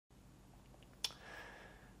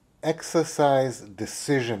Exercise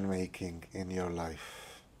decision making in your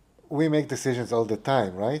life. We make decisions all the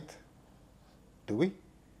time, right? Do we?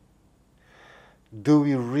 Do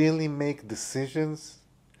we really make decisions?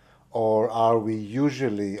 Or are we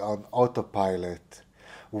usually on autopilot,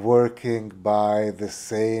 working by the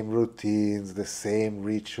same routines, the same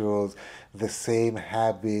rituals, the same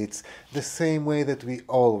habits, the same way that we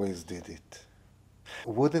always did it?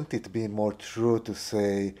 Wouldn't it be more true to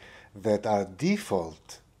say that our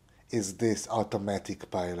default is this automatic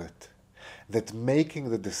pilot? That making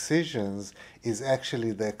the decisions is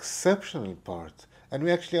actually the exceptional part, and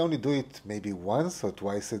we actually only do it maybe once or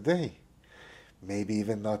twice a day. Maybe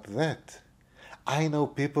even not that. I know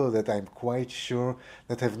people that I'm quite sure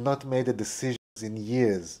that have not made a decision in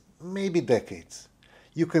years, maybe decades.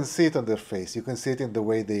 You can see it on their face, you can see it in the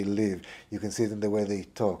way they live, you can see it in the way they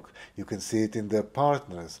talk, you can see it in their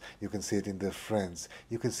partners, you can see it in their friends,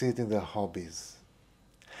 you can see it in their hobbies.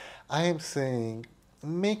 I am saying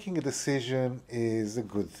making a decision is a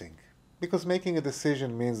good thing, because making a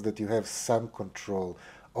decision means that you have some control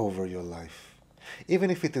over your life, even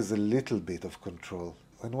if it is a little bit of control.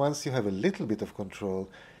 And once you have a little bit of control,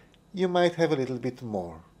 you might have a little bit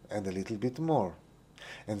more and a little bit more.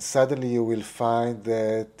 And suddenly you will find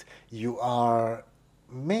that you are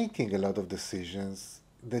making a lot of decisions,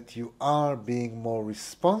 that you are being more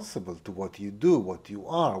responsible to what you do, what you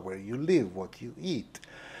are, where you live, what you eat.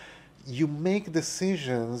 You make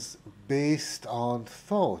decisions based on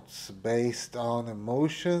thoughts, based on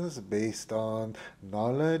emotions, based on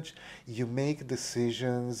knowledge. You make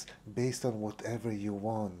decisions based on whatever you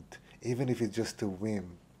want, even if it's just a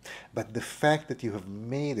whim. But the fact that you have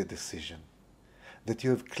made a decision, that you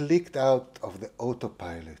have clicked out of the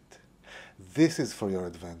autopilot, this is for your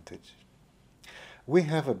advantage. We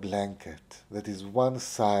have a blanket that is one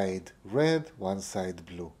side red, one side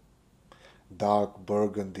blue. Dark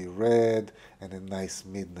burgundy red and a nice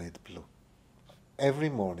midnight blue. Every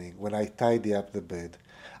morning when I tidy up the bed,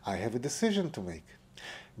 I have a decision to make.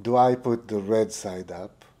 Do I put the red side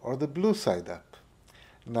up or the blue side up?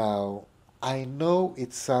 Now, I know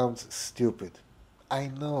it sounds stupid. I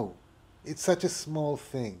know. It's such a small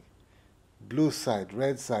thing. Blue side,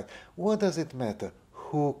 red side, what does it matter?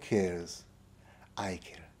 Who cares? I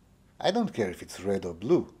care. I don't care if it's red or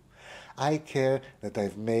blue. I care that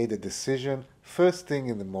I've made a decision first thing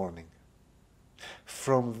in the morning.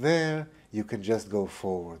 From there, you can just go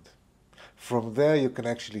forward. From there, you can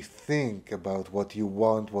actually think about what you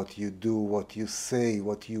want, what you do, what you say,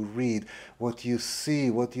 what you read, what you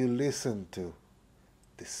see, what you listen to.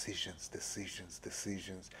 Decisions, decisions,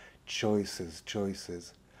 decisions, choices,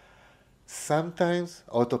 choices. Sometimes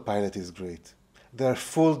autopilot is great. There are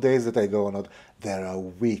full days that I go on there are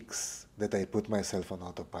weeks that I put myself on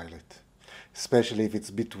autopilot. Especially if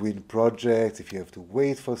it's between projects, if you have to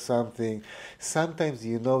wait for something. Sometimes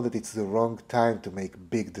you know that it's the wrong time to make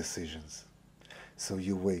big decisions. So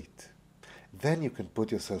you wait. Then you can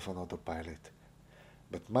put yourself on autopilot.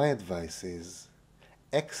 But my advice is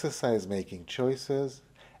exercise making choices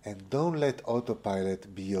and don't let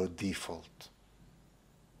autopilot be your default.